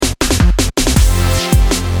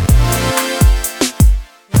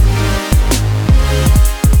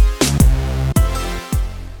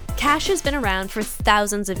Cash has been around for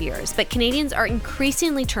thousands of years, but Canadians are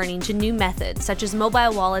increasingly turning to new methods such as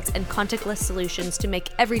mobile wallets and contactless solutions to make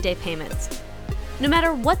everyday payments. No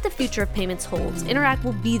matter what the future of payments holds, Interac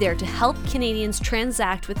will be there to help Canadians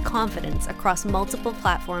transact with confidence across multiple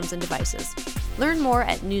platforms and devices. Learn more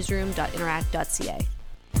at newsroom.interac.ca.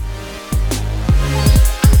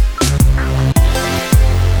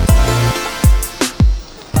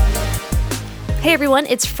 Hey everyone,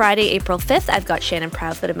 it's Friday, April 5th. I've got Shannon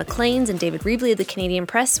Proudfoot of Maclean's and David Reebley of the Canadian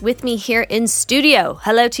Press with me here in studio.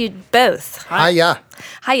 Hello to you both. Hiya.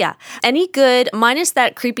 Hiya. Any good, minus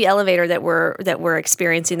that creepy elevator that we're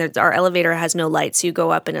experiencing. Our elevator has no light, so you go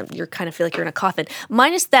up and you kind of feel like you're in a coffin.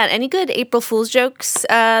 Minus that, any good April Fool's jokes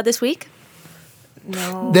this week?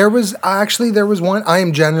 No. There was one. I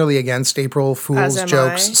am generally against April Fool's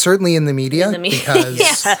jokes, certainly in the media,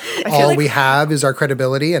 because all we have is our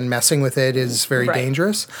credibility, and messing with it is very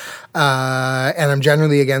dangerous. And I'm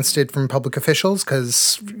generally against it from public officials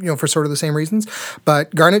because, for sort of the same reasons.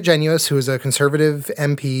 But Garnet Genuis, who is a Conservative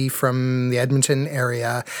MP from the Edmonton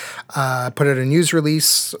area, put out a news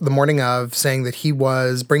release the morning of saying that he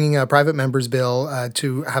was bringing a private member's bill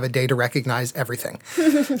to have a day to recognize everything.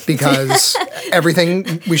 Because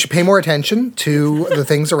we should pay more attention to the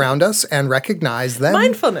things around us and recognize them.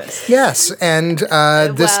 Mindfulness. Yes, and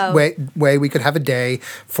this way we could have a day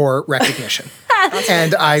for recognition.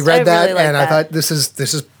 And I read that, really and I thought this is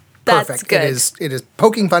perfect. That's good. It is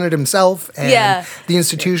poking fun at himself and the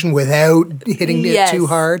institution without hitting it too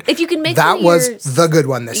hard. If you can make that was the good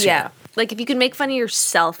one this year. Yeah. Like, if you can make fun of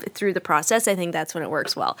yourself through the process, I think that's when it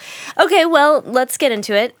works well. Okay, well, let's get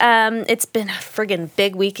into it. It's been a friggin'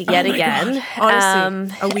 big week yet again. God.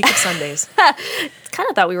 Honestly, a week of Sundays. Kind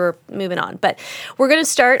of thought we were moving on. But we're going to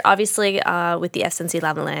start, obviously, with the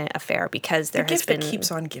SNC-Lavalin affair because there has been... The gift that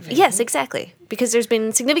keeps on giving. Yes, exactly. Because there's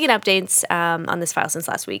been significant updates on this file since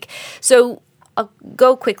last week. So... I'll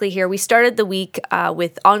go quickly here. We started the week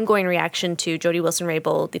with ongoing reaction to Jody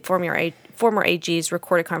Wilson-Raybould, the former AG's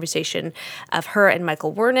recorded conversation of her and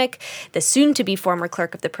Michael Wernick, the soon-to-be former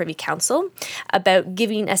clerk of the Privy Council, about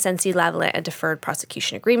giving SNC-Lavalin a deferred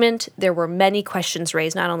prosecution agreement. There were many questions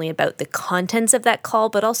raised, not only about the contents of that call,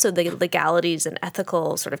 but also the legalities and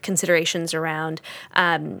ethical sort of considerations around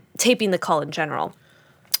taping the call in general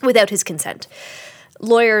without his consent.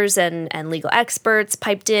 Lawyers and legal experts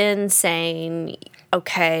piped in saying,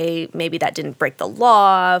 okay, maybe that didn't break the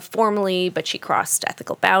law formally, but she crossed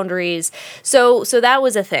ethical boundaries. So that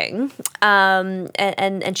was a thing.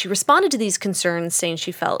 And she responded to these concerns saying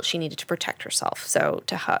she felt she needed to protect herself. So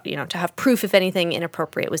to have proof if anything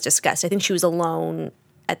inappropriate was discussed. I think she was alone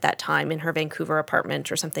at that time in her Vancouver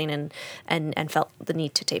apartment or something and felt the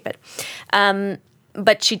need to tape it.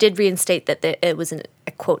 But she did reinstate that it was a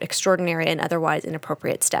quote, extraordinary and otherwise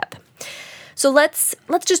inappropriate step. So let's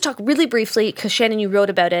just talk really briefly, because Shannon, you wrote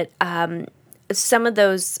about it. Some of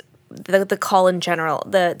those, the call in general,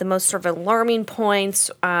 the most sort of alarming points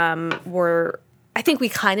were, I think we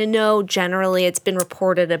kind of know generally it's been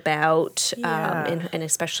reported about, and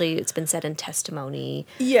especially it's been said in testimony.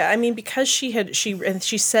 Yeah, I mean, because she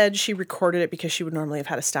said she recorded it because she would normally have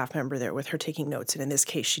had a staff member there with her taking notes, and in this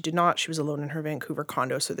case she did not. She was alone in her Vancouver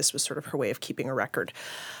condo, so this was sort of her way of keeping a record.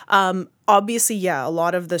 Obviously, a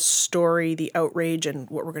lot of the story, the outrage, and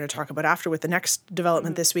what we're going to talk about after with the next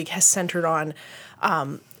development this week has centered on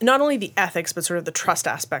not only the ethics, but sort of the trust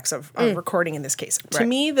aspects of recording in this case. Right. To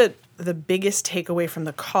me, the biggest takeaway from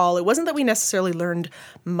the call, it wasn't that we necessarily learned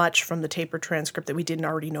much from the tape or transcript that we didn't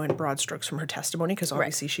already know in broad strokes from her testimony, because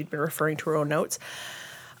obviously she'd been referring to her own notes.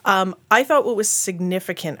 I thought what was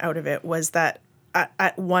significant out of it was that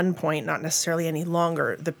at one point, not necessarily any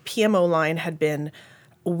longer, the PMO line had been,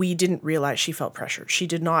 we didn't realize she felt pressured. She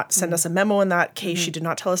did not send us a memo in that case. She did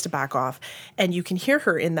not tell us to back off. And you can hear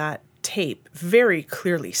her in that tape very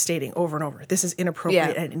clearly stating over and over, this is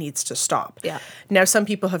inappropriate and it needs to stop. Yeah. Now, some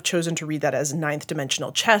people have chosen to read that as ninth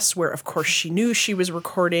dimensional chess, where of course she knew she was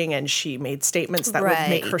recording and she made statements that would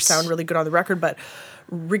make her sound really good on the record. But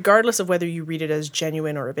regardless of whether you read it as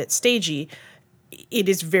genuine or a bit stagey, it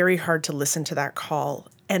is very hard to listen to that call.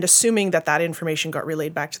 And assuming that information got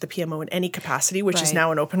relayed back to the PMO in any capacity, which is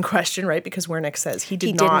now an open question, right? Because Wernick says he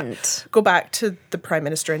didn't go back to the Prime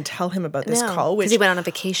Minister and tell him about this call. Because he went on a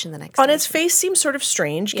vacation the next day. On its face seems sort of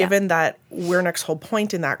strange, given that Wernick's whole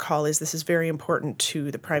point in that call is this is very important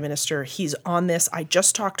to the Prime Minister. He's on this. I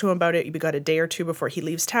just talked to him about it. We got a day or two before he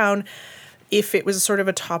leaves town. If it was sort of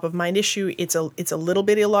a top-of-mind issue, it's a little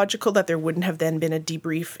bit illogical that there wouldn't have then been a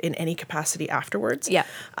debrief in any capacity afterwards. Yeah.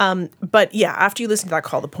 But yeah, after you listen to that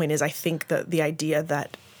call, the point is, I think the idea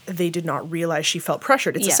that they did not realize she felt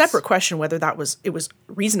pressured. It's a separate question whether it was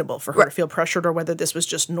reasonable for her to feel pressured or whether this was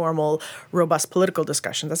just normal, robust political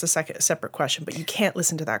discussion. That's a separate question. But you can't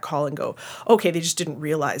listen to that call and go, okay, they just didn't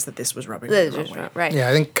realize that this was rubbing them the wrong way. Right. Yeah,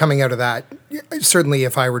 I think coming out of that, certainly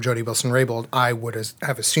if I were Jody Wilson-Raybould, I would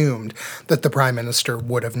have assumed that the Prime Minister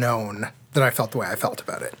would have known that I felt the way I felt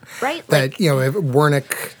about it. Right. That, if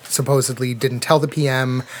Wernick supposedly didn't tell the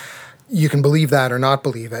PM, you can believe that or not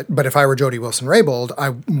believe it. But if I were Jody Wilson-Raybould, I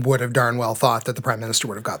would have darn well thought that the Prime Minister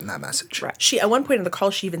would have gotten that message. Right. She, at one point in the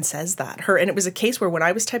call, she even says that. And it was a case where when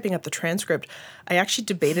I was typing up the transcript, I actually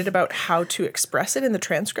debated about how to express it in the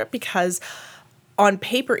transcript because on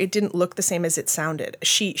paper, it didn't look the same as it sounded.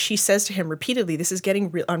 She says to him repeatedly, this is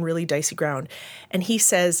getting on really dicey ground. And he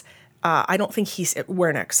says,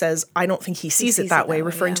 Wernick says, I don't think he sees it that way,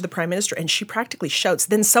 referring to the Prime Minister. And she practically shouts,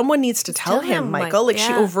 then someone needs to tell him, Michael.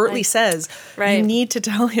 She overtly says, you need to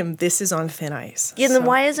tell him this is on thin ice. Yeah, then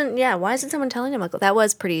why isn't someone telling him, Michael? That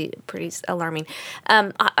was pretty alarming.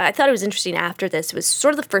 I thought it was interesting after this. It was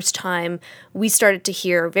sort of the first time we started to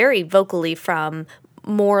hear very vocally from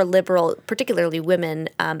more liberal, particularly women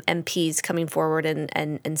MPs coming forward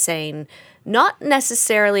and saying, not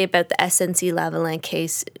necessarily about the SNC Lavalin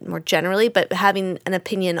case more generally, but having an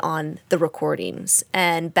opinion on the recordings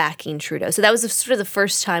and backing Trudeau. So that was sort of the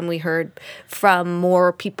first time we heard from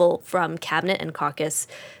more people from Cabinet and caucus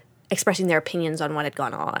expressing their opinions on what had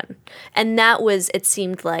gone on. And that was, it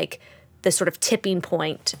seemed like, the sort of tipping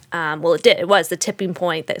point. It was the tipping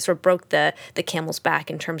point that sort of broke the camel's back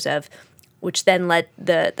in terms of, which then led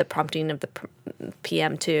the prompting of the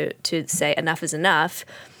PM to say enough is enough.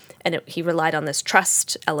 And he relied on this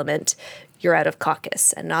trust element. You're out of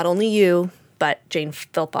caucus. And not only you, but Jane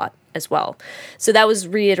Philpott as well. So that was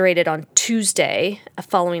reiterated on Tuesday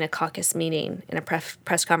following a caucus meeting in a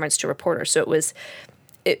press conference to reporters. So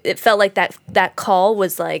it felt like that call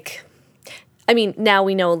was like, I mean, now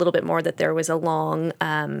we know a little bit more that there was a long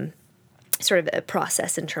sort of a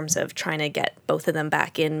process in terms of trying to get both of them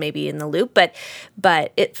back in, maybe in the loop. But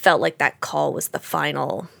it felt like that call was the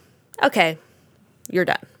final, okay, you're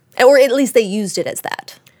done. Or at least they used it as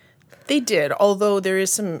that. They did, although there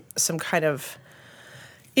is some kind of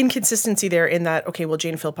inconsistency there in that, okay, well,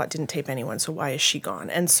 Jane Philpott didn't tape anyone, so why is she gone?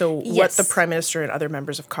 And so what the Prime Minister and other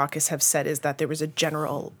members of caucus have said is that there was a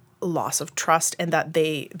general loss of trust and that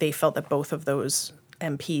they felt that both of those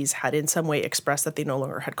MPs had in some way expressed that they no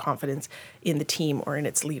longer had confidence in the team or in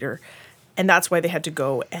its leader. And that's why they had to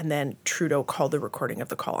go. And then Trudeau called the recording of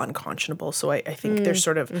the call unconscionable. So I think there's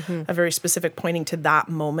sort of a very specific pointing to that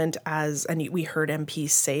moment and we heard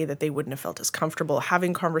MPs say that they wouldn't have felt as comfortable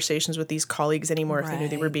having conversations with these colleagues anymore if they knew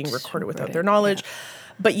they were being recorded without their knowledge. Yeah.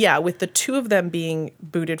 But yeah, with the two of them being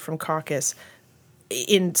booted from caucus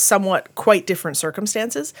in somewhat quite different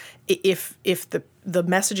circumstances, if the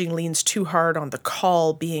messaging leans too hard on the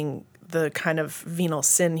call being the kind of venal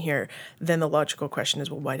sin here, then the logical question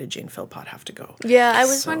is, well, why did Jane Philpott have to go? Yeah, I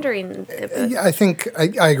was wondering. I think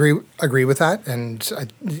I agree with that. And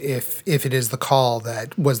if it is the call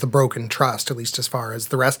that was the broken trust, at least as far as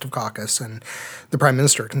the rest of caucus and the Prime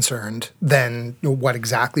Minister are concerned, then what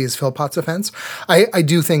exactly is Philpott's offense? I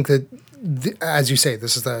do think that, as you say,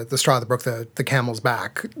 this is the straw that broke the camel's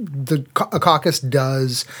back. A caucus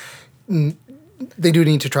does. They do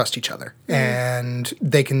need to trust each other, and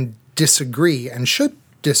they can disagree and should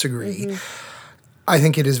disagree. I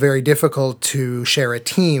think it is very difficult to share a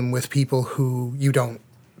team with people who you don't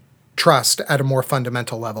trust at a more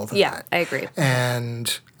fundamental level than that. Yeah, I agree.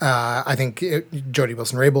 And I think Jody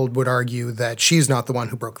Wilson-Raybould would argue that she's not the one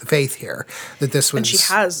who broke the faith here, that this was and she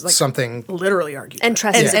has, something literally argued. And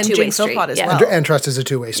trust is a two-way street. As well. And trust is a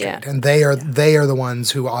two-way street. Yeah. And they are the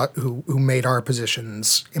ones who made our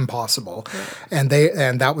positions impossible. Yeah.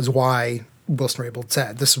 And that was why Wilson-Raybould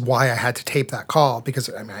said, this is why I had to tape that call, because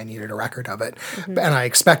I needed a record of it. And I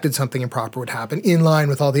expected something improper would happen in line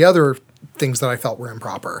with all the other things that I felt were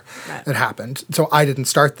improper that happened. So I didn't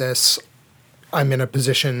start this. I'm in a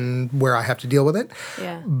position where I have to deal with it.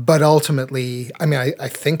 Yeah. But ultimately, I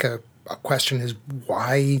think a question is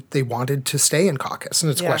why they wanted to stay in caucus.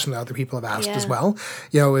 And it's a question that other people have asked as well.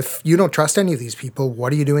 If you don't trust any of these people,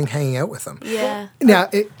 what are you doing hanging out with them? Yeah. Now,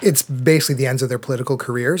 it's basically the ends of their political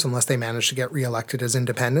careers unless they manage to get reelected as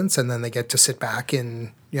independents, and then they get to sit back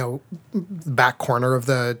in, the back corner of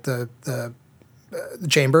the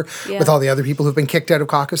chamber with all the other people who've been kicked out of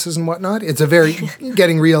caucuses and whatnot. It's a very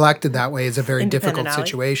getting reelected that way is a very difficult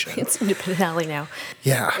situation. It's Independent Alley now.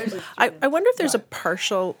 Yeah. I wonder if there's a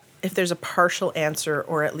partial answer,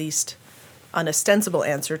 or at least an ostensible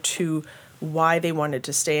answer to why they wanted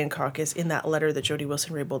to stay in caucus in that letter that Jody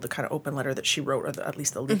Wilson-Raybould, the kind of open letter that she wrote, or at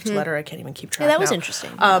least the leaked letter, I can't even keep track now. Yeah, that was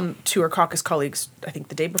interesting. To her caucus colleagues, I think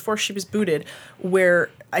the day before she was booted, where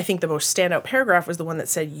I think the most standout paragraph was the one that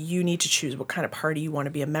said, you need to choose what kind of party you want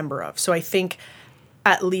to be a member of. So I think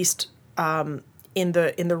at least in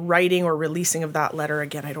the writing or releasing of that letter,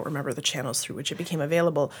 again, I don't remember the channels through which it became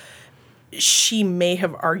available, she may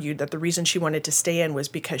have argued that the reason she wanted to stay in was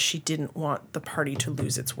because she didn't want the party to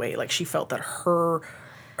lose its way. Like, she felt that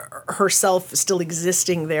herself still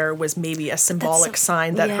existing there was maybe a symbolic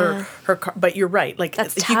sign that her but you're right, like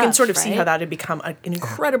that's you tough, can sort of right? see how that had become an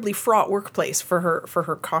incredibly fraught workplace for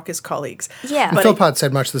her caucus colleagues. But Philpott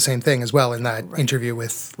said much the same thing as well in that interview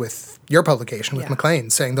with your publication with Maclean,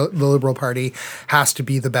 saying the Liberal Party has to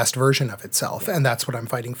be the best version of itself, and that's what I'm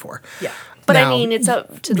fighting for. But now, I mean, it's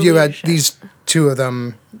up to the you leadership. had these two of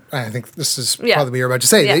them. I think this is probably what you're about to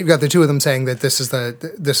say. You've got the two of them saying that this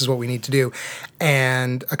is what we need to do,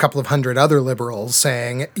 and a couple of hundred other Liberals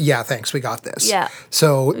saying, "Yeah, thanks, we got this." Yeah.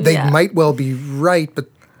 So they might well be right, but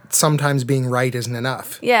sometimes being right isn't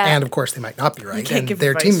enough. Yeah. And of course, they might not be right, and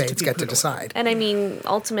their teammates get to decide. And I mean,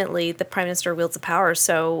 ultimately, the Prime Minister wields the power,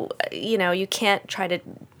 so you can't try to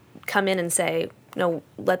come in and say, "No,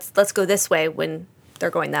 let's go this way" when they're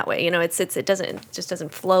going that way. It doesn't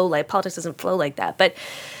flow like politics doesn't flow like that. But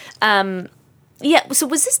so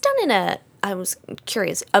was this done in I was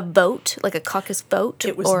curious, a vote, like a caucus vote?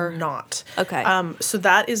 It was not. Okay. So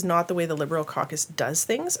that is not the way the Liberal caucus does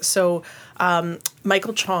things. So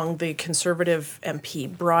Michael Chong, the Conservative MP,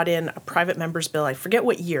 brought in a private member's bill, I forget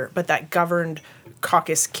what year, but that governed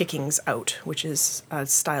caucus kickings out, which is a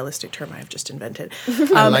stylistic term I have just invented.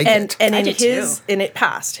 I like it. And it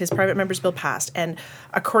passed. His private member's bill passed. And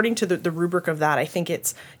according to the rubric of that, I think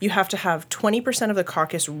it's you have to have 20% of the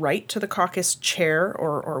caucus write to the caucus chair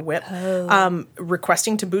or whip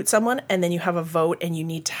requesting to boot someone, and then you have a vote, and you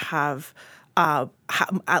need to have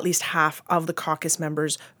at least half of the caucus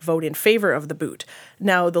members vote in favor of the boot.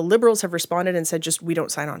 Now, the Liberals have responded and said, we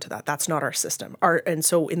don't sign on to that. That's not our system. And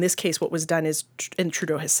so in this case, what was done is, and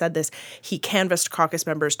Trudeau has said this, he canvassed caucus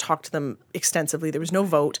members, talked to them extensively. There was no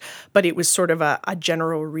vote, but it was sort of a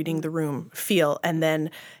general reading the room feel, and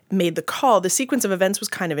then made the call. The sequence of events was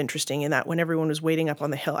kind of interesting in that when everyone was waiting up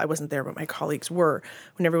on the Hill, I wasn't there, but my colleagues were,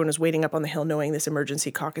 when everyone was waiting up on the Hill knowing this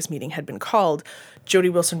emergency caucus meeting had been called, Jody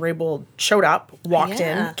Wilson-Raybould showed up, walked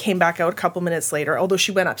in, came back out a couple minutes later, although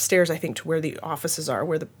she went upstairs, I think, to where the offices are,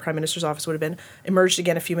 where the Prime Minister's office would have been, emerged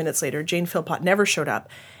again a few minutes later. Jane Philpott never showed up.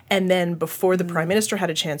 And then before the Prime Minister had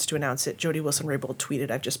a chance to announce it, Jody Wilson-Raybould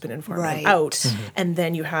tweeted, "I've just been informed I'm out." Mm-hmm. And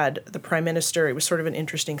then you had the Prime Minister. It was sort of an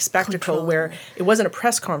interesting spectacle where it wasn't a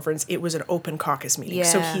press conference, it was an open caucus meeting. Yeah.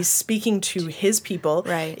 So he's speaking to his people.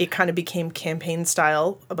 Right. It kind of became campaign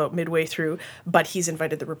style about midway through, but he's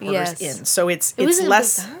invited the reporters in. So it's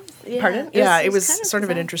less... Pardon? It was sort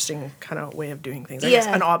of an interesting kind of way of doing things. I guess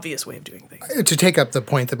an obvious way of doing things. To take up the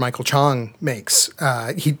point that Michael Chong makes,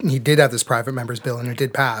 he did have this private member's bill and it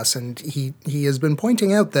did pass, and he has been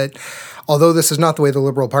pointing out that although this is not the way the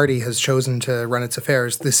Liberal Party has chosen to run its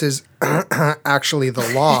affairs, this is actually the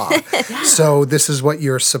law. So this is what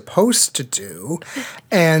you're supposed to do.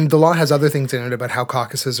 And the law has other things in it about how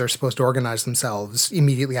caucuses are supposed to organize themselves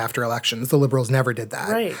immediately after elections. The Liberals never did that.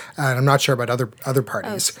 Right. And I'm not sure about other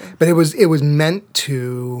parties. But it was meant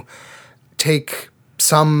to take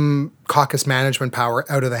some caucus management power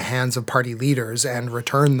out of the hands of party leaders and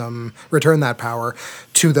return that power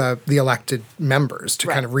to the elected members to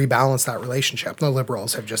kind of rebalance that relationship. The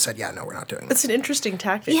Liberals have just said, "Yeah, no, we're not doing that." It's an interesting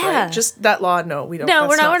tactic, right? Just that law, no, we don't. No,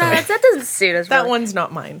 we're not. That doesn't suit us. That one's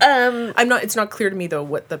not mine. It's not clear to me though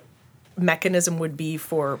what the mechanism would be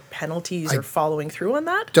for penalties or following through on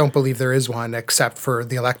that. Don't believe there is one, except for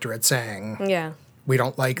the electorate saying, we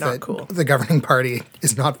don't like the governing party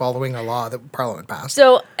is not following a law that Parliament passed.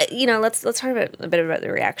 So, let's talk about a bit about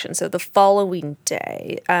the reaction. So the following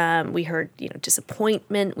day, we heard,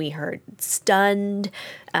 disappointment. We heard stunned.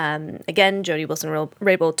 Again, Jody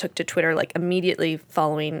Wilson-Raybould took to Twitter immediately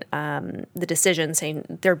following the decision,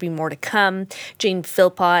 saying there'd be more to come. Jane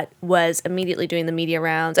Philpott was immediately doing the media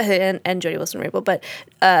rounds, and Jody Wilson-Raybould, but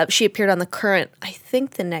she appeared on The Current, I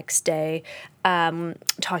think the next day,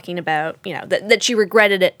 talking about, that she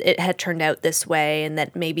regretted it had turned out this way, and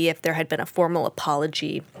that maybe if there had been a formal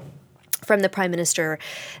apology from the Prime Minister,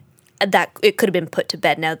 that it could have been put to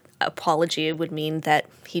bed. Now, apology would mean that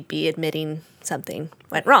he'd be admitting something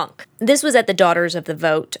went wrong. This was at the Daughters of the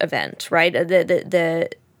Vote event, right? The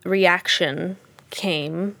reaction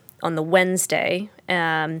came on the Wednesday,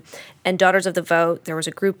 and Daughters of the Vote, there was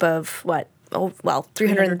a group of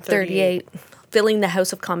 338 filling the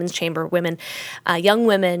House of Commons chamber, women, young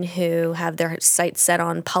women who have their sights set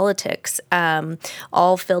on politics,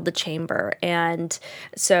 all filled the chamber. And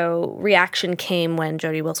so reaction came when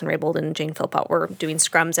Jody Wilson-Raybould and Jane Philpott were doing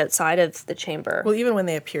scrums outside of the chamber. Well, even when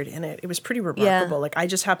they appeared in it, it was pretty remarkable. Like, I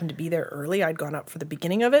just happened to be there early. I'd gone up for the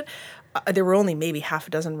beginning of it. There were only maybe half a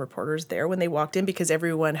dozen reporters there when they walked in because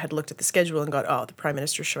everyone had looked at the schedule and got, oh, the Prime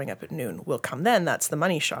Minister's showing up at noon. We'll come then. That's the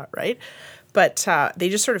money shot, right? But they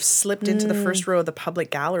just sort of slipped into the first row of the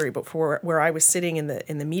public gallery. But for where I was sitting in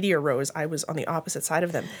the media rows, I was on the opposite side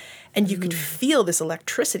of them, and you could feel this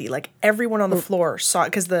electricity. Like everyone on the floor saw it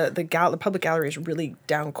because the public gallery is really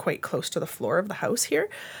down quite close to the floor of the House here,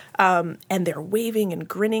 and they're waving and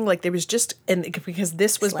grinning. Like there was just because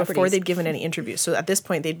this was before they'd given any interviews. So at this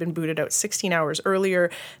point, they'd been booted out 16 hours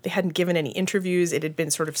earlier. They hadn't given any interviews. It had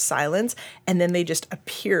been sort of silence, and then they just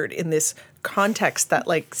appeared in this context that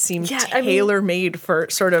like seemed tailor-made for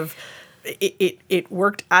sort of it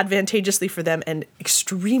worked advantageously for them and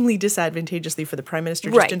extremely disadvantageously for the Prime Minister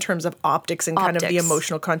just in terms of optics and kind of the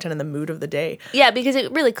emotional content and the mood of the day. Yeah, because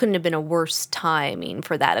it really couldn't have been a worse timing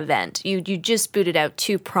for that event. You just booted out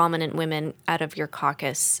two prominent women out of your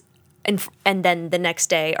caucus, and then the next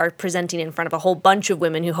day are presenting in front of a whole bunch of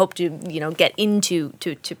women who hope to get into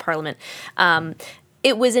to Parliament.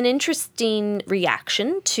 It was an interesting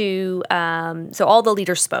reaction to, so all the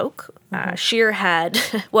leaders spoke. Scheer had,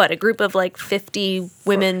 a group of like 50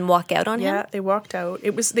 women walk out on him? Yeah, they walked out.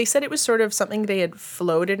 They said it was sort of something they had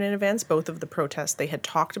floated in advance, both of the protests. They had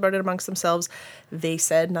talked about it amongst themselves. They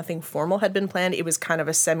said nothing formal had been planned. It was kind of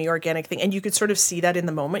a semi-organic thing. And you could sort of see that in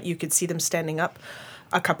the moment. You could see them standing up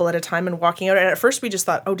a couple at a time and walking out. And at first we just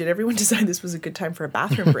thought, oh, did everyone decide this was a good time for a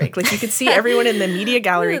bathroom break? Like you could see everyone in the media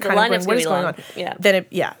gallery kind of going, what is going on? Yeah. Then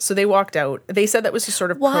so they walked out. They said that was a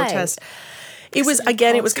sort of protest. It was,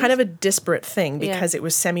 again, it was kind of a disparate thing because it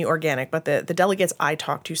was semi-organic, but the delegates I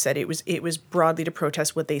talked to said it was broadly to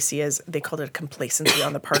protest what they see as, they called it a complacency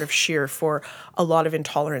on the part of Scheer for a lot of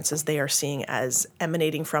intolerances they are seeing as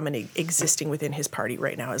emanating from and existing within his party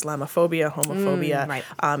right now, Islamophobia, homophobia,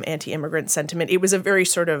 anti-immigrant sentiment. It was a very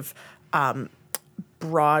sort of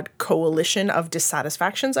broad coalition of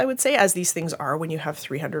dissatisfactions, I would say, as these things are when you have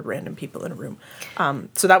 300 random people in a room.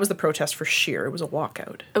 So that was the protest for Scheer. It was a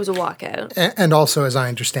walkout. It was a walkout. And also, as I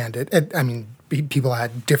understand it, I mean, people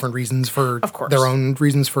had different reasons for their own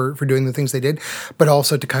reasons for doing the things they did, but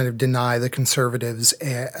also to kind of deny the Conservatives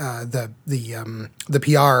the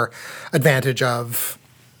PR advantage of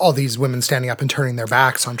all these women standing up and turning their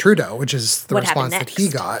backs on Trudeau, which is the response that he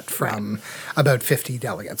got from about 50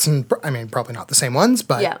 delegates. And I mean, probably not the same ones,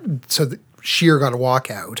 but so Scheer got a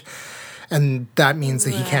walkout. And that means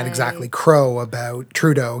that he can't exactly crow about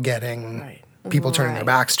Trudeau getting people turning their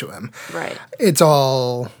backs to him. Right. It's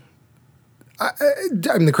all... I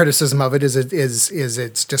mean, the criticism of it is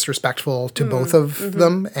it's disrespectful to both of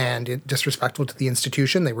them and disrespectful to the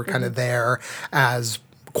institution. They were kind of there as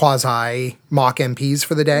quasi-mock MPs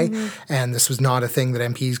for the day, and this was not a thing that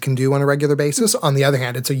MPs can do on a regular basis. On the other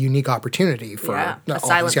hand, it's a unique opportunity for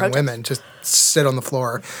all these young women to sit on the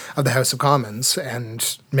floor of the House of Commons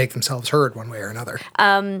and make themselves heard one way or another.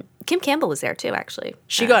 Kim Campbell was there too, actually.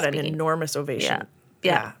 She got an enormous ovation.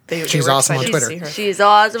 Yeah. She's awesome on Twitter. She's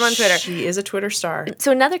awesome on Twitter. She is a Twitter star. So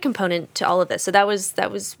another component to all of this. So that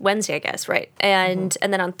was Wednesday, I guess, right? And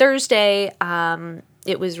then on Thursday,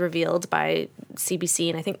 it was revealed by CBC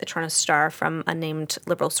and I think the Toronto Star from unnamed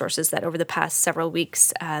Liberal sources that over the past several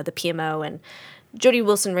weeks, the PMO and Jody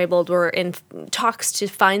Wilson-Raybould were in talks to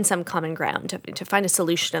find some common ground, to find a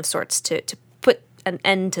solution of sorts to put an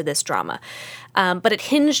end to this drama. But it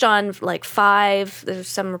hinged on like 5, there's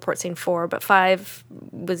some reports saying 4, but 5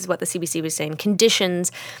 was what the CBC was saying,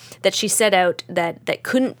 conditions that she set out that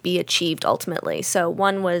couldn't be achieved ultimately. So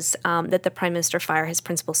one was that the Prime Minister fire his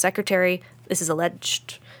principal secretary. This is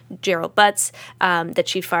alleged, Gerald Butts, that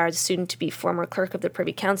she fired soon-to-be former clerk of the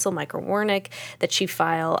Privy Council, Michael Warnick, that she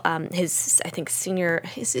file his, I think, senior...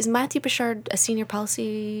 Is Matthew Bouchard a senior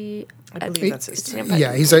policy... I believe that's his name.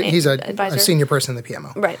 Yeah, he's a senior person in the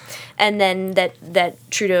PMO. Right. And then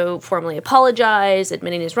that Trudeau formally apologized,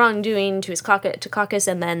 admitting his wrongdoing to his caucus,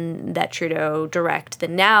 and then that Trudeau direct the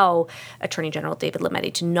now Attorney General David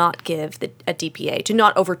Lametti to not give a DPA, to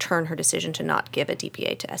not overturn her decision to not give a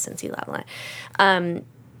DPA to SNC-Lavalin.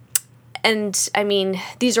 And, I mean,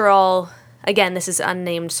 these are all... Again, this is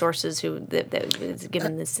unnamed sources who that is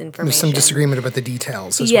given this information. There's some disagreement about the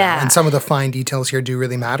details as well. And some of the fine details here do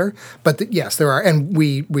really matter. But yes, there are. And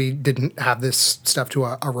we didn't have this stuff to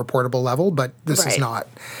a reportable level, but this is not...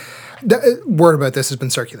 The word about this has been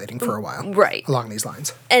circulating for a while. Right. Along these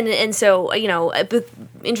lines. And so,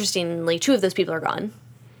 interestingly, 2 of those people are gone.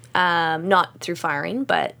 not through firing,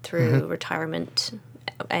 but through retirement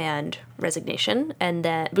and resignation. And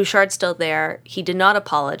then Bouchard's still there. He did not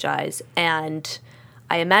apologize, and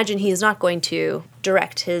I imagine he is not going to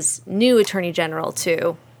direct his new attorney general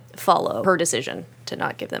to follow her decision to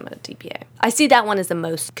not give them a DPA. I see that one as the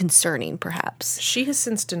most concerning, perhaps. She has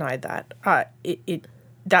since denied that.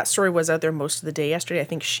 That story was out there most of the day yesterday. I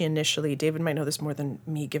think she initially, David might know this more than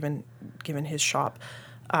me, given his shop.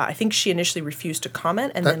 I think she initially refused to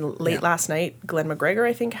comment, and then late last night, Glenn McGregor,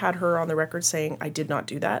 I think, had her on the record saying, I did not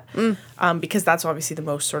do that, because that's obviously the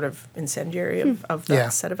most sort of incendiary of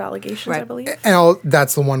that set of allegations, I believe. And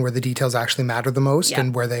that's the one where the details actually matter the most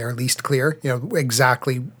and where they are least clear.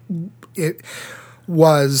 Exactly it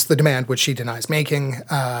was the demand, which she denies making,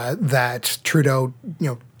 that Trudeau,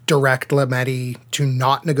 direct Lametti to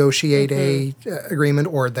not negotiate a agreement,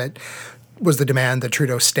 or that was the demand that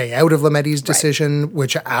Trudeau stay out of Lametti's decision,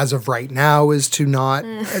 which as of right now is to not.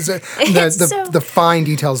 The fine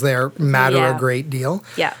details there matter a great deal.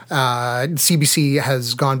 Yeah. CBC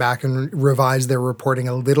has gone back and revised their reporting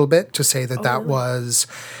a little bit to say that was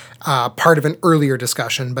part of an earlier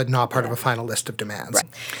discussion, but not part of a final list of demands. Right.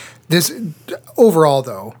 This overall,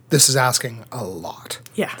 though, this is asking a lot.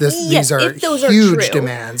 Yeah. These are huge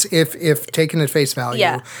demands. If taken at face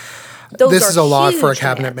value, this is a lot for a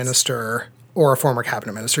cabinet minister or a former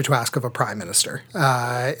cabinet minister to ask of a prime minister.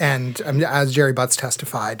 And as Jerry Butts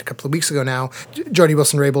testified a couple of weeks ago now, Jody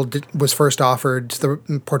Wilson-Raybould was first offered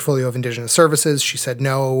the portfolio of Indigenous Services. She said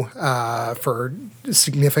no for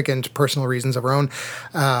significant personal reasons of her own.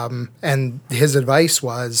 And his advice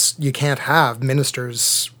was, you can't have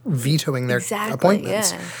ministers vetoing their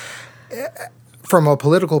appointments. Yeah. From a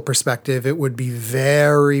political perspective, it would be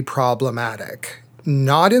very problematic.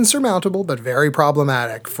 Not insurmountable, but very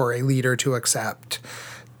problematic for a leader to accept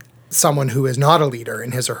someone who is not a leader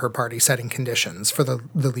in his or her party setting conditions for the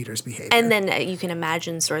leader's behavior. And then you can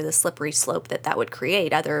imagine sort of the slippery slope that would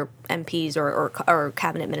create. Other MPs or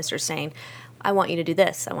cabinet ministers saying, I want you to do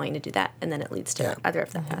this, I want you to do that. And then it leads to other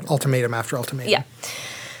of them. Ultimatum after ultimatum. Yeah.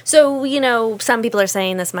 So, some people are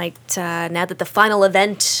saying this might, now that the final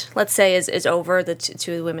event, let's say, is over, the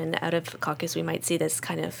two women out of caucus, we might see this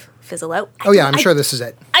kind of fizzle out. I'm sure this is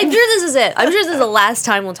it. I'm sure this is it. I'm sure this is the last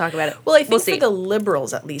time we'll talk about it. Well, I think for the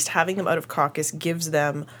Liberals, at least, having them out of caucus gives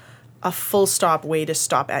them a full stop way to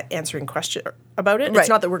stop answering questions about it. Right. It's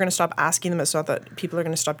not that we're going to stop asking them. It's not that people are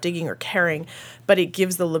going to stop digging or caring, but it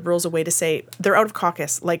gives the Liberals a way to say they're out of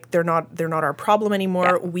caucus. Like they're not our problem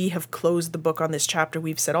anymore. Yeah. We have closed the book on this chapter.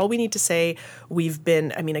 We've said all we need to say. We've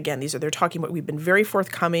been, again, they're talking about, we've been very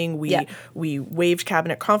forthcoming. We waived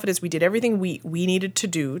cabinet confidence. We did everything we needed to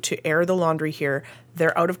do to air the laundry here.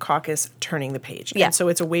 They're out of caucus, turning the page. Yeah. And so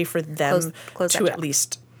it's a way for them to at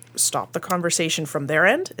least stop the conversation from their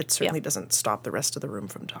end. It certainly doesn't stop the rest of the room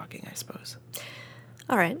from talking, I suppose.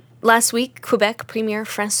 All right. Last week, Quebec Premier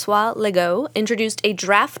François Legault introduced a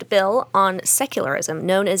draft bill on secularism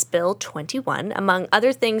known as Bill 21. Among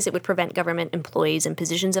other things, it would prevent government employees in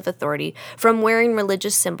positions of authority from wearing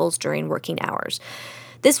religious symbols during working hours.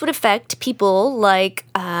 This would affect people like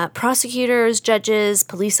prosecutors, judges,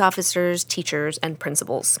 police officers, teachers, and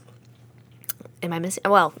principals. Am I missing?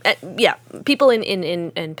 Well, people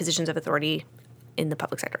in positions of authority in the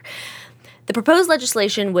public sector. The proposed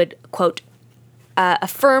legislation would, quote,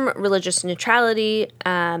 affirm religious neutrality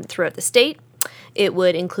throughout the state. It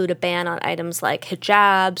would include a ban on items like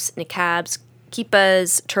hijabs, niqabs,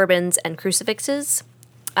 kippahs, turbans, and crucifixes.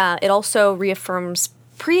 It also reaffirms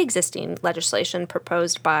pre-existing legislation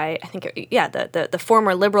proposed by, I think, the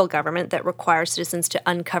former Liberal government that requires citizens to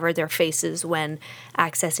uncover their faces when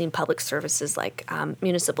accessing public services like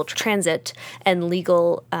municipal transit and the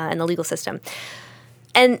legal system.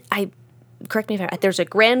 And correct me if there's a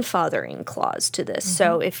grandfathering clause to this. Mm-hmm.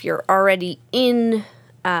 So if you're already in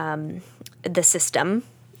the system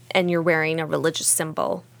and you're wearing a religious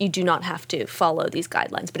symbol, you do not have to follow these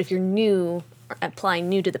guidelines. But if you're applying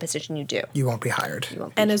new to the position, you do. You won't be hired.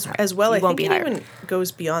 As well, I think it even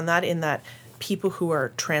goes beyond that in that people who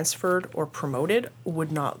are transferred or promoted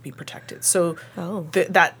would not be protected. So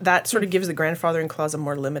that sort of gives the grandfathering clause a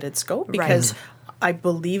more limited scope because I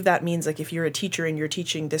believe that means like if you're a teacher and you're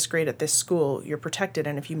teaching this grade at this school, you're protected,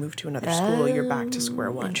 and if you move to another school, you're back to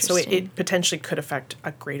square one. So it potentially could affect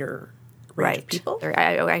a greater range of people.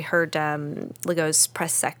 I heard Legault's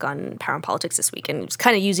press sec on Power and Politics this week, and he was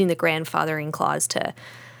kind of using the grandfathering clause to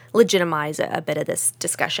legitimize a bit of this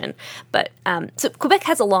discussion. But so Quebec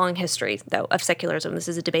has a long history, though, of secularism. This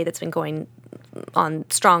is a debate that's been going on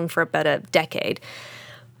strong for about a decade.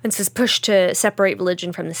 And this is push to separate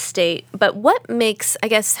religion from the state. But what makes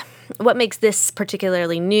what makes this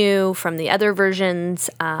particularly new from the other versions?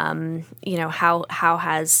 How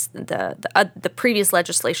has the previous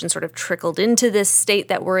legislation sort of trickled into this state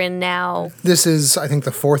that we're in now? This is, I think,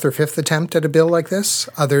 the fourth or fifth attempt at a bill like this.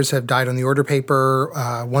 Others have died on the order paper.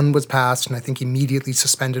 One was passed, and I think immediately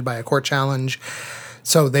suspended by a court challenge.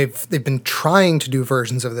 So they've been trying to do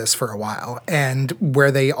versions of this for a while, and where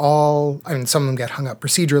they all, some of them get hung up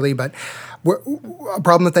procedurally, but a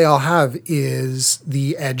problem that they all have is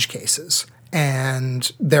the edge cases.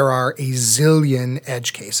 And there are a zillion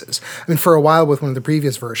edge cases. For a while with one of the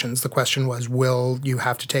previous versions, the question was, will you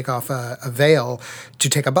have to take off a veil to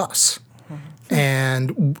take a bus?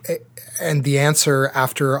 And the answer,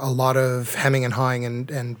 after a lot of hemming and hawing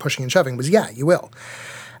and pushing and shoving, was, yeah, you will.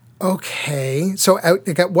 Okay, so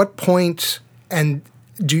at what point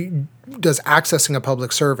does accessing a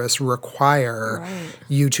public service require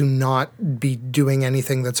you to not be doing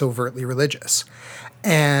anything that's overtly religious?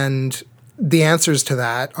 And the answers to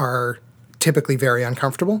that are typically very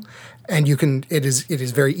uncomfortable, and it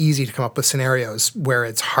is very easy to come up with scenarios where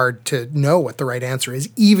it's hard to know what the right answer is,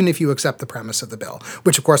 even if you accept the premise of the bill,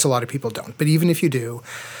 which of course a lot of people don't. But even if you do,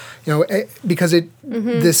 because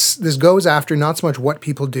this goes after not so much what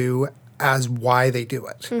people do as why they do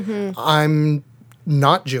it. I'm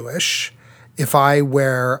not Jewish. If I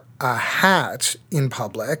wear a hat in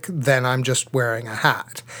public, then I'm just wearing a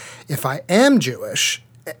hat. If I am Jewish,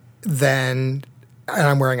 and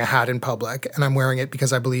I'm wearing a hat in public, and I'm wearing it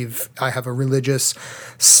because I believe I have a religious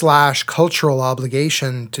 / cultural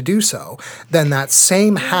obligation to do so, then that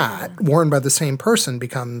same hat worn by the same person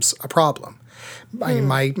becomes a problem.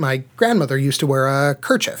 My grandmother used to wear a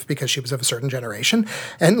kerchief because she was of a certain generation,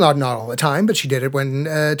 and not all the time, but she did it when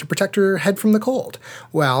to protect her head from the cold.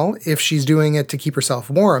 Well, if she's doing it to keep herself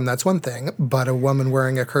warm, that's one thing, but a woman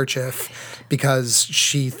wearing a kerchief because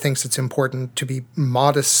she thinks it's important to be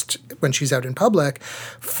modest when she's out in public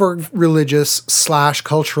for religious /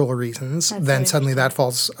 cultural reasons, then suddenly that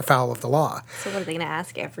falls afoul of the law. So what are they going to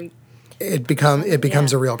ask every... It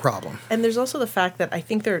becomes a real problem. And there's also the fact that I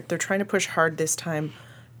think they're trying to push hard this time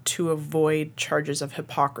to avoid charges of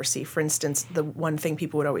hypocrisy. For instance, the one thing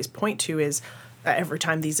people would always point to is every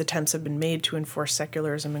time these attempts have been made to enforce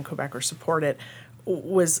secularism in Quebec or support it,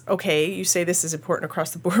 was, okay, you say this is important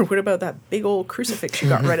across the board. What about that big old crucifix you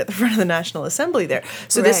got right at the front of the National Assembly there?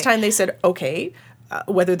 So this time they said, okay,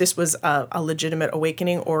 whether this was a legitimate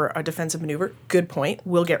awakening or a defensive maneuver, good point.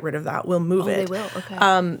 We'll get rid of that. We'll move it. They will,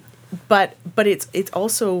 okay. But it's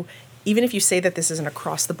also, even if you say that this is an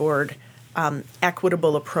across-the-board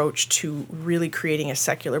equitable approach to really creating a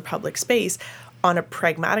secular public space, on a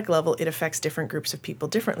pragmatic level, it affects different groups of people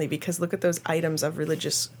differently, because look at those items of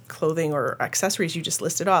religious clothing or accessories you just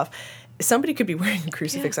listed off. Somebody could be wearing a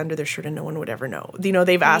crucifix under their shirt and no one would ever know.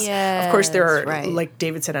 They've asked, of course, there are, like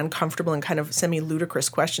David said, uncomfortable and kind of semi-ludicrous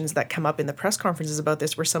questions that come up in the press conferences about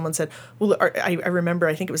this, where someone said, well, I remember,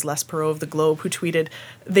 I think it was Les Perot of The Globe who tweeted,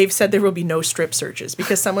 they've said there will be no strip searches,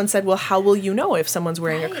 because someone said, well, how will you know if someone's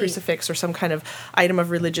wearing a crucifix or some kind of item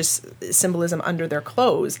of religious symbolism under their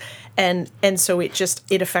clothes? And so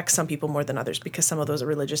it affects some people more than others, because some of those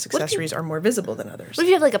religious accessories are more visible than others. What if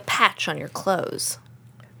you have like a patch on your clothes?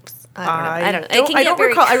 I don't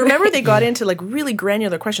recall. I remember they got into like really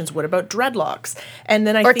granular questions. What about dreadlocks? And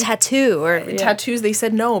then tattoo or tattoos. They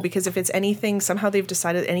said no, because if it's anything, somehow they've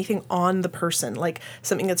decided anything on the person, like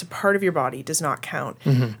something that's a part of your body, does not count.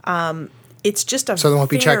 It's just so they won't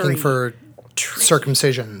be checking for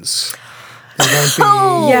circumcisions.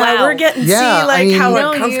 We're getting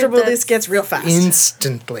how uncomfortable this gets real fast.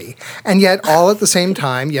 Instantly. And yet all at the same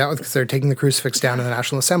time, because they're taking the crucifix down in the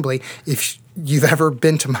National Assembly, if you've ever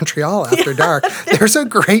been to Montreal after dark, there's a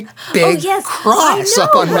great big cross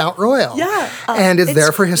up on Mount Royal. And it's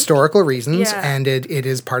there for historical reasons, and it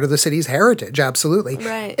is part of the city's heritage, absolutely.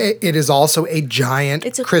 Right. It is also a giant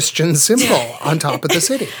Christian symbol on top of the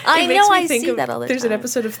city. I see that all the time. There's an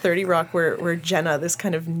episode of 30 Rock where Jenna, this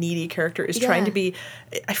kind of needy character, is trying to be,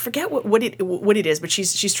 I forget what it is, but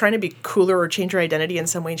she's trying to be cooler or change her identity in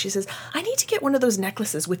some way, and she says, I need to get one of those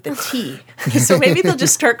necklaces with the T. So maybe they'll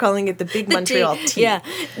just start calling it the Big Montreal T. Yeah.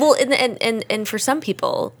 Well, and for some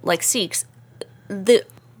people, like Sikhs, the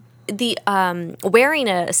wearing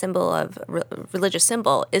a symbol of religious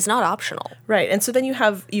symbol is not optional. Right. And so then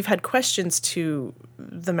you've had questions to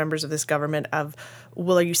the members of this government of,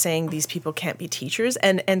 well, are you saying these people can't be teachers?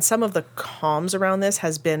 And some of the comms around this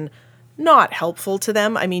has been, not helpful to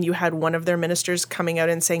them. I mean, you had one of their ministers coming out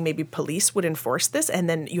and saying maybe police would enforce this, and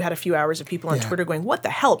then you had a few hours of people on Twitter going, what the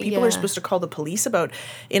hell? People are supposed to call the police about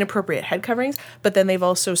inappropriate head coverings, but then they've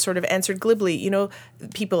also sort of answered glibly,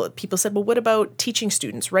 people said, well, what about teaching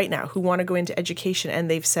students right now who want to go into education? And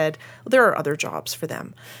they've said, well, there are other jobs for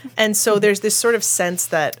them. And so there's this sort of sense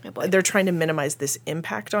that they're trying to minimize this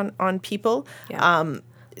impact on people. Yeah.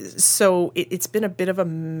 So it's been a bit of a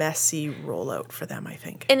messy rollout for them, I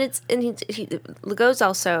think. And Legault's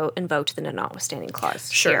also invoked the notwithstanding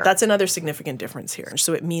clause. Sure, here. That's another significant difference here.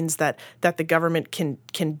 So it means that the government can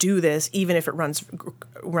do this even if it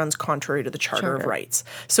runs contrary to the Charter of Rights.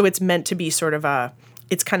 So it's meant to be sort of a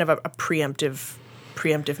preemptive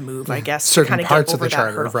move, I guess. Certain parts of the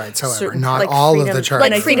Charter of Rights, however, not all of the Charter.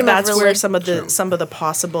 And I think that's where some of the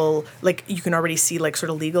possible, like you can already see like sort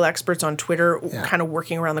of legal experts on Twitter kind of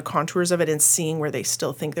working around the contours of it and seeing where they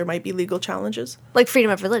still think there might be legal challenges. Like freedom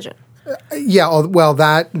of religion. Well,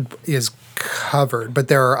 that is covered, but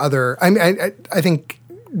there are other, I think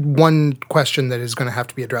one question that is going to have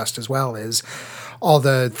to be addressed as well is all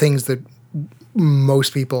the things that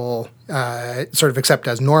most people sort of accept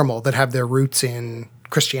as normal that have their roots in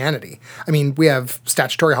Christianity. I mean, we have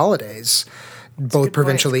statutory holidays, both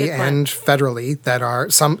provincially and federally, that are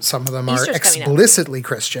some of them Easter's are explicitly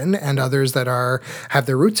Christian, and others that have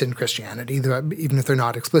their roots in Christianity, even if they're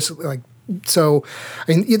not explicitly So,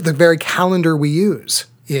 I mean, the very calendar we use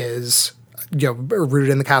is rooted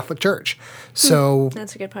in the Catholic Church. So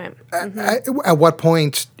that's a good point. At what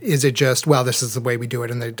point is it just, well, this is the way we do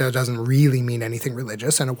it, and it doesn't really mean anything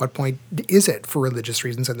religious? And at what point is it for religious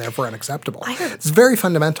reasons and therefore unacceptable? It's very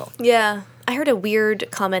fundamental. Yeah. I heard a weird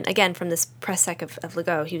comment, again, from this press sec of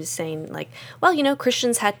Legault. He was saying, like, well,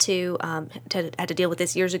 Christians had to deal with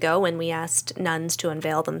this years ago when we asked nuns to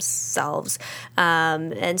unveil themselves.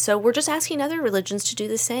 And so we're just asking other religions to do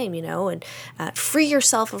the same, and free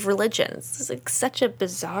yourself of religion. It's like such a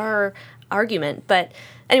bizarre argument. But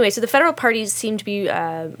anyway, so the federal parties seem to be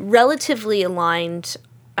relatively aligned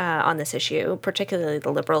on this issue, particularly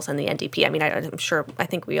the Liberals and the NDP. I mean, I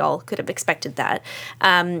think we all could have expected that.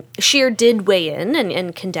 Scheer did weigh in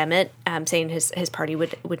and condemn it, saying his party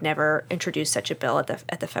would never introduce such a bill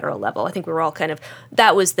at the federal level. I think we were all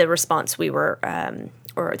that was the response we were,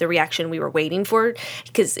 or the reaction we were waiting for,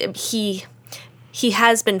 because he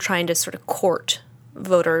has been trying to sort of court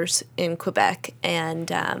voters in Quebec,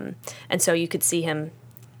 and so you could see him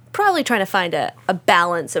probably trying to find a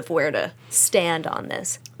balance of where to stand on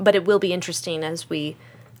this. But it will be interesting as we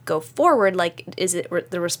go forward. Like, is it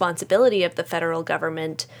the responsibility of the federal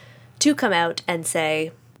government to come out and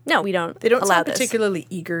say, no, we don't. They don't allow sound this. particularly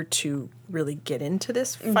eager to really get into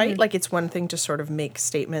this fight. Like, it's one thing to sort of make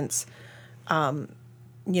statements, condemning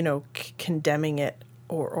it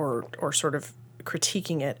or sort of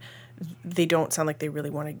critiquing it. They don't sound like they really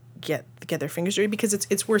want to get their fingers dirty, because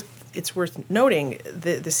it's worth noting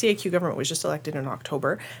the CAQ government was just elected in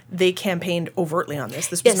October. They campaigned overtly on this.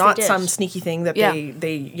 This was not some sneaky thing that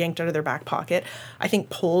they yanked out of their back pocket. I think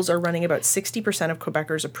polls are running about 60% of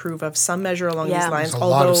Quebecers approve of some measure along these lines. There's a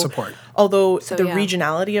lot of support. Although the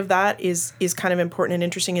regionality of that is kind of important and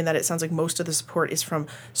interesting in that it sounds like most of the support is from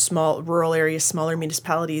small rural areas, smaller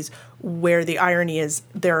municipalities, where the irony is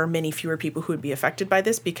there are many fewer people who would be affected by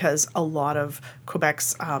this, because a lot of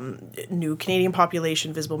Quebec's new Canadian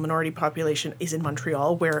population, visible minority population, is in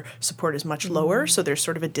Montreal, where support is much lower. So there's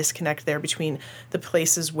sort of a disconnect there between the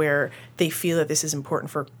places where they feel that this is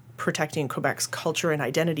important for protecting Quebec's culture and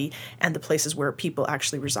identity, and the places where people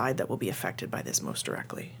actually reside that will be affected by this most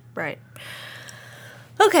directly. Right.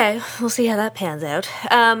 Okay, we'll see how that pans out.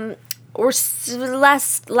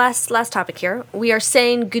 Last topic here. We are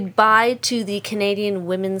saying goodbye to the Canadian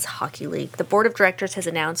Women's Hockey League. The board of directors has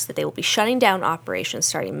announced that they will be shutting down operations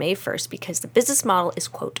starting May 1st because the business model is,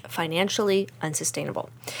 quote, financially unsustainable.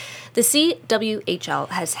 The CWHL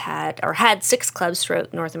had 6 clubs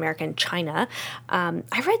throughout North America and China.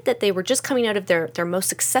 I read that they were just coming out of their most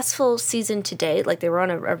successful season to date. Like, they were on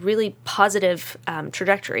a really positive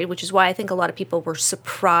trajectory, which is why I think a lot of people were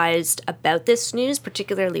surprised about this news,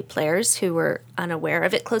 particularly players who were unaware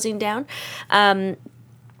of it closing down.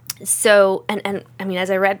 So I mean, as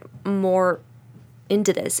I read more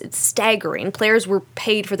into this, it's staggering. Players were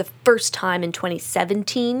paid for the first time in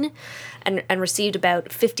 2017 and received about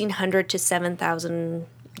 $1,500 to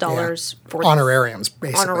 $7,000 for honorariums,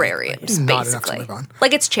 basically. Honorariums, not basically. Enough to live on.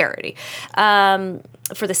 Like, it's charity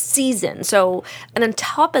for the season. So, and on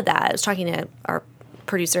top of that, I was talking to our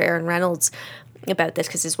producer Aaron Reynolds about this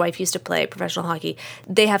because his wife used to play professional hockey.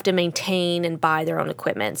 They have to maintain and buy their own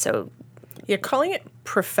equipment. So, yeah, calling it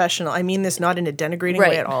professional, I mean this not in a denigrating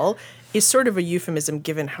way at all. is sort of a euphemism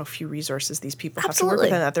given how few resources these people have to work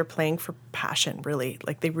with, and that they're playing for passion, really.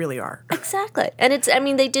 Like, they really are. Exactly. And it's, I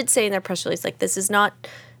mean, they did say in their press release, like, this is not,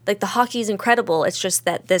 like, the hockey is incredible. It's just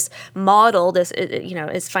that this model,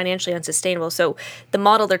 is financially unsustainable. So the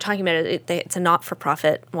model they're talking about, it's a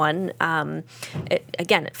not-for-profit one.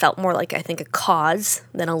 It felt more like, I think, a cause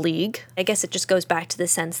than a league. I guess it just goes back to the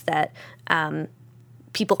sense that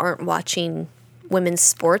people aren't watching women's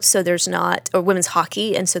sports, so there's not, or women's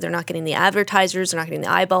hockey, and so they're not getting the advertisers, they're not getting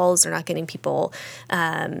the eyeballs, they're not getting people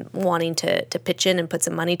wanting to pitch in and put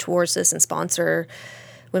some money towards this and sponsor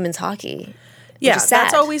women's hockey. Yeah,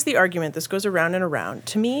 that's always the argument. This goes around and around.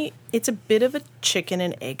 To me, it's a bit of a chicken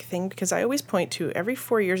and egg thing, because I always point to every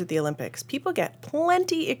 4 years at the Olympics, people get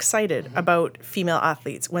plenty excited about female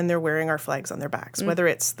athletes when they're wearing our flags on their backs, whether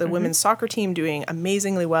it's the women's soccer team doing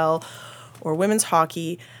amazingly well or women's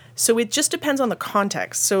hockey. So it just depends on the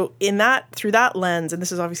context. So through that lens, and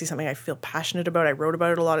this is obviously something I feel passionate about, I wrote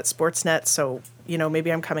about it a lot at Sportsnet, so,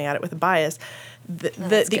 maybe I'm coming at it with a bias.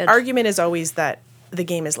 The argument is always that the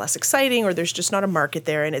game is less exciting, or there's just not a market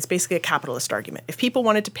there, and it's basically a capitalist argument. If people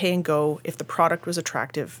wanted to pay and go, if the product was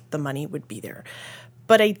attractive, the money would be there.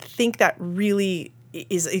 But I think that really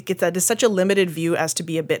that is such a limited view as to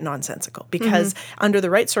be a bit nonsensical, because under the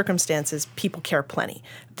right circumstances, people care plenty.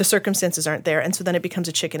 The circumstances aren't there, and so then it becomes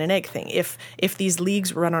a chicken and egg thing. If these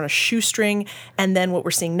leagues run on a shoestring, and then what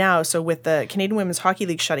we're seeing now, so with the Canadian Women's Hockey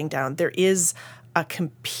League shutting down, there is a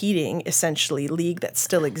competing, essentially, league that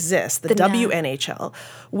still exists, the WNHL,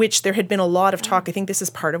 which there had been a lot of talk. I think this is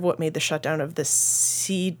part of what made the shutdown of the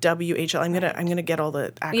CWHL. I'm gonna get all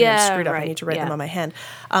the acronyms screwed up. I need to write them on my hand.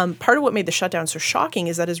 Part of what made the shutdown so shocking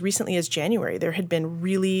is that as recently as January, there had been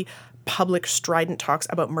really public strident talks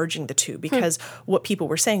about merging the two, because what people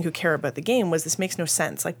were saying who care about the game was, this makes no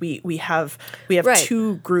sense. Like, we have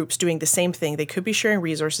two groups doing the same thing. They could be sharing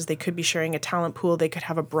resources, they could be sharing a talent pool, they could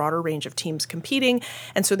have a broader range of teams competing.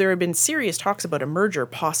 And so there have been serious talks about a merger,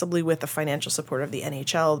 possibly with the financial support of the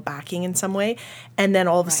NHL backing in some way. And then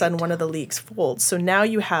all of a sudden one of the leagues folds. So now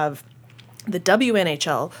you have the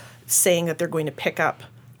WNHL saying that they're going to pick up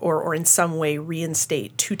or in some way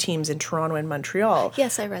reinstate two teams in Toronto and Montreal.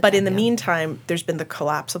 Yes, I read that. But in the meantime, there's been the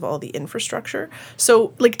collapse of all the infrastructure.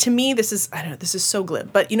 So, like, to me, this is so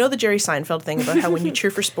glib. But you know the Jerry Seinfeld thing about how when you cheer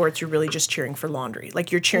for sports, you're really just cheering for laundry.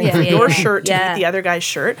 Like, you're cheering for your shirt to beat the other guy's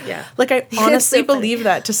shirt. Yeah. Like, I honestly believe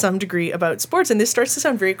that to some degree about sports. And this starts to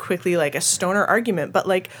sound very quickly like a stoner argument. But,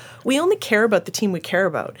 like, we only care about the team we care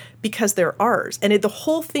about because they're ours. And the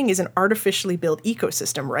whole thing is an artificially built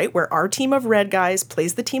ecosystem, right? Where our team of red guys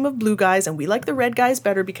plays the team of blue guys, and we like the red guys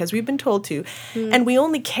better because we've been told to. And we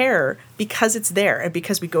only care because it's there, and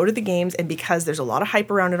because we go to the games, and because there's a lot of hype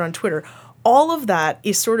around it on Twitter. All of that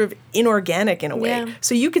is sort of inorganic in a way. Yeah.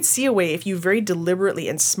 So you could see a way, if you very deliberately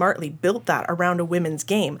and smartly built that around a women's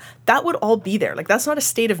game, that would all be there. Like, that's not a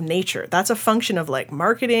state of nature. That's a function of, like,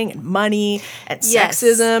 marketing and money and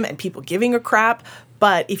sexism and people giving a crap.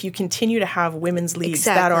 But if you continue to have women's leagues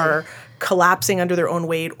that are collapsing under their own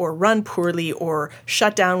weight, or run poorly, or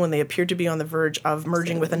shut down when they appear to be on the verge of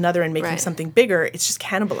merging with another and making something bigger, it's just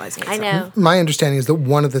cannibalizing itself. I know. My understanding is that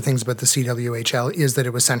one of the things about the CWHL is that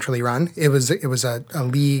it was centrally run. It was a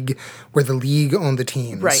league where the league owned the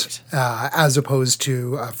teams, right? As opposed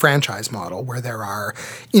to a franchise model where there are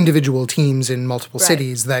individual teams in multiple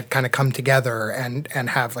cities that kind of come together and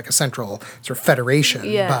have like a central sort of federation,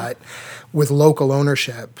 but with local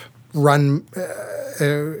ownership. Run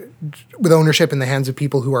with ownership in the hands of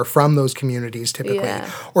people who are from those communities typically,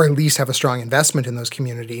 or at least have a strong investment in those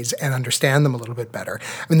communities and understand them a little bit better.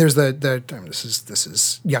 I mean, there's this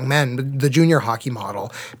is young men, but the junior hockey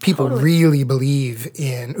model. People really believe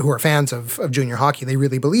in, who are fans of junior hockey, they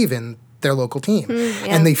really believe in their local team,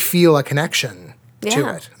 and they feel a connection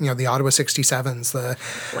to it. You know, the Ottawa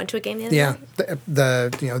 67s, went to a game the other day.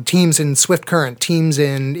 The teams in Swift Current, teams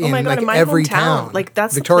in like every town. Like,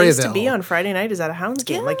 that's the place to be on Friday night, is at a Hounds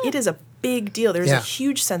game. Like, it is a big deal. There's a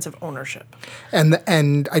huge sense of ownership.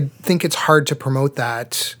 And I think it's hard to promote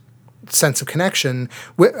that sense of connection.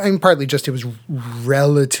 I mean, partly just it was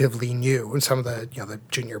relatively new, and some of the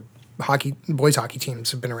junior boys hockey teams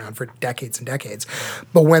have been around for decades and decades.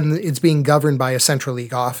 But when it's being governed by a central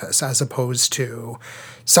league office as opposed to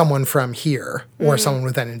someone from here or someone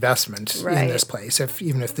with an investment in this place,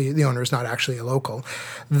 even if the owner is not actually a local,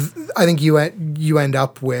 I think you end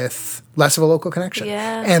up with less of a local connection.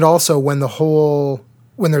 Yeah. And also when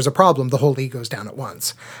when there's a problem, the whole league goes down at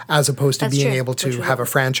once, as opposed to being able to have a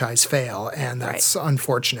franchise fail, and that's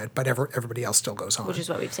unfortunate, but everybody else still goes on. Which is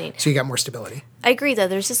what we've seen. So you got more stability. I agree, though.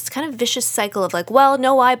 There's this kind of vicious cycle of like, well,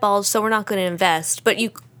 no eyeballs, so we're not going to invest. But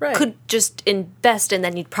you could just invest, and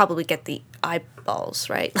then you'd probably get the eyeballs,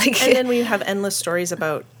 right? Like, and then we have endless stories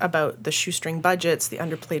about the shoestring budgets, the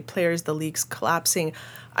underplayed players, the leagues collapsing.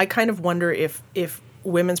 I kind of wonder if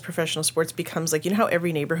women's professional sports becomes like, you know how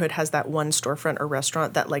every neighborhood has that one storefront or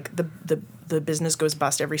restaurant that like the business goes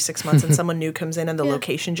bust every 6 months and someone new comes in and the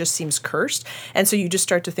location just seems cursed, and so you just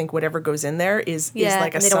start to think whatever goes in there is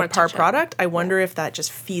like a subpar product. I wonder if that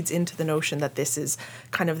just feeds into the notion that this is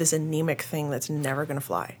kind of this anemic thing that's never going to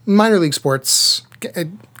fly. Minor league sports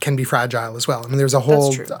can be fragile as well. I mean, there's a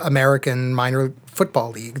whole American minor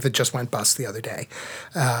football league that just went bust the other day,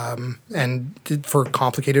 and for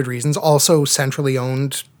complicated reasons. Also centrally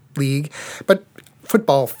owned league, but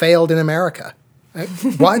football failed in America.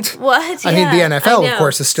 What? What? I mean, the NFL, of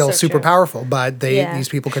course, is still super powerful, but these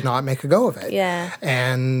people could not make a go of it. Yeah.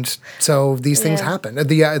 And so these things happen.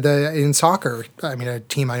 In soccer, I mean, a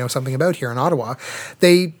team I know something about here in Ottawa,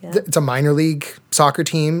 it's a minor league soccer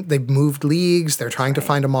team. They've moved leagues. They're trying to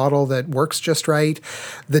find a model that works just right.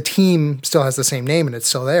 The team still has the same name and it's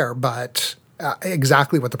still there, but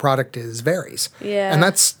exactly what the product is varies. Yeah. And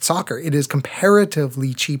that's soccer. It is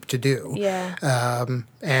comparatively cheap to do. Yeah.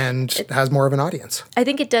 And it has more of an audience. I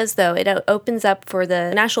think it does, though. It opens up for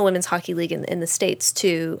the National Women's Hockey League in the States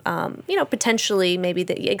to, potentially maybe,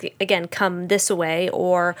 again, come this way,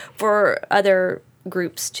 or for other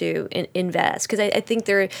groups to invest, because I think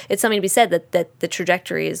it's something to be said that the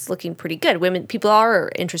trajectory is looking pretty good. People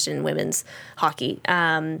are interested in women's hockey.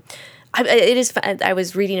 It is. I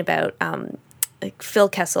was reading about like Phil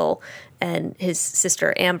Kessel and his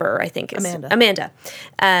sister Amber, I think Amanda,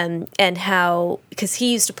 and how, because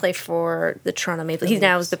he used to play for the Toronto Maple Leafs. He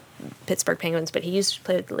now is the Pittsburgh Penguins, but he used to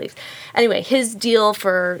play with the Leafs. Anyway, his deal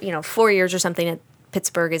for 4 years or something at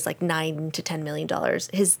Pittsburgh is like $9 to $10 million.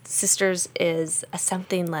 His sister's is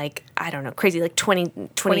something like, I don't know, crazy, like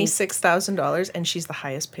 $26,000, and she's the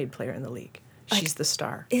highest paid player in the league. She's the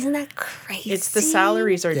star. Isn't that crazy? It's the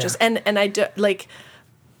salaries are just, and I do, like,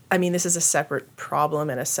 I mean, this is a separate problem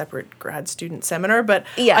and a separate grad student seminar, but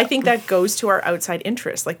I think that goes to our outside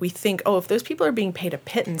interest. Like, we think, if those people are being paid a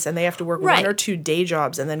pittance and they have to work 1 or 2 day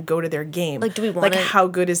jobs and then go to their game, like, do we want how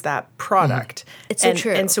good is that product? Mm-hmm. It's so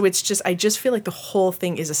true. And so it's just, I just feel like the whole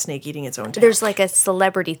thing is a snake eating its own tail. There's like a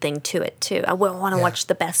celebrity thing to it too. I want to watch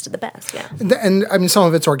the best of the best. Yeah. And I mean, some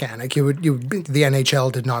of it's organic. The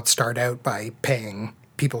NHL did not start out by paying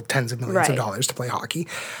people tens of millions of dollars to play hockey,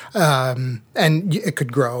 and it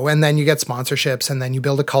could grow, and then you get sponsorships, and then you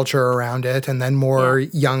build a culture around it, and then more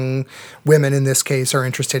young women in this case are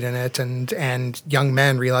interested in it, and young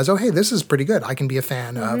men realize, oh, hey, this is pretty good. I can be a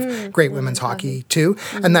fan of great women's hockey too,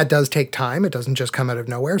 and that does take time. It doesn't just come out of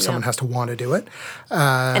nowhere. Someone has to want to do it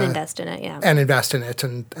and invest in it,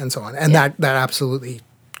 and so on, and that absolutely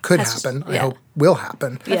could happen. I hope will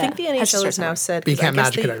happen. I think the NHL has now said, but you can't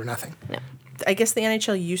magic it out of nothing. No. I guess the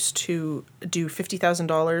NHL used to do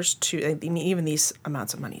 $50,000 to, I mean, even these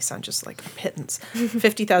amounts of money sound just like a pittance.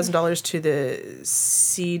 $50,000 to the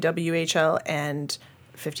CWHL and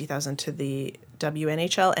 $50,000 to the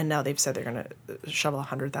WNHL, and now they've said they're going to shovel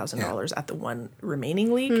 $100,000 at the one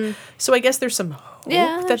remaining league. So I guess there's some hope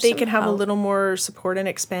that they can have a little more support and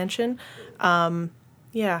expansion.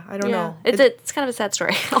 I don't know. It's kind of a sad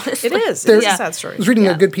story, honestly. It is. It is a sad story. I was reading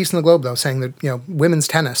a good piece in the Globe, though, saying that, women's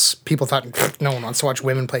tennis, people thought no one wants to watch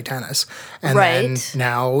women play tennis. And then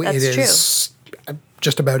now it is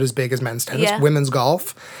just about as big as men's tennis. Yeah. Women's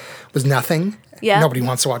golf was nothing. Yeah. Nobody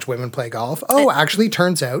wants to watch women play golf. Actually,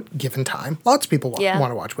 turns out, given time, lots of people want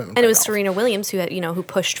to watch women play golf. And it was Serena Williams who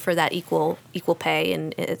pushed for that equal pay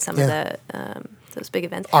at some of the those big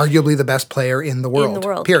events. Arguably the best player in the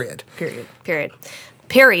world. Period.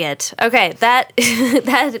 Okay,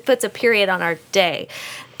 that puts a period on our day.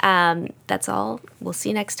 That's all. We'll see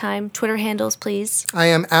you next time. Twitter handles, please. I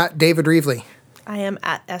am at David Reevely. I am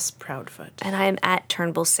at S. Proudfoot. And I am at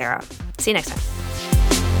Turnbull Sarah. See you next time.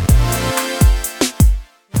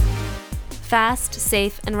 Fast,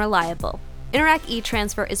 safe, and reliable. Interac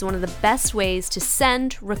eTransfer is one of the best ways to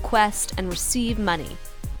send, request, and receive money.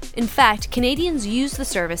 In fact, Canadians used the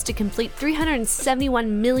service to complete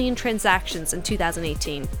 371 million transactions in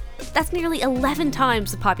 2018. That's nearly 11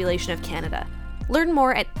 times the population of Canada. Learn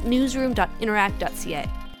more at newsroom.interac.ca.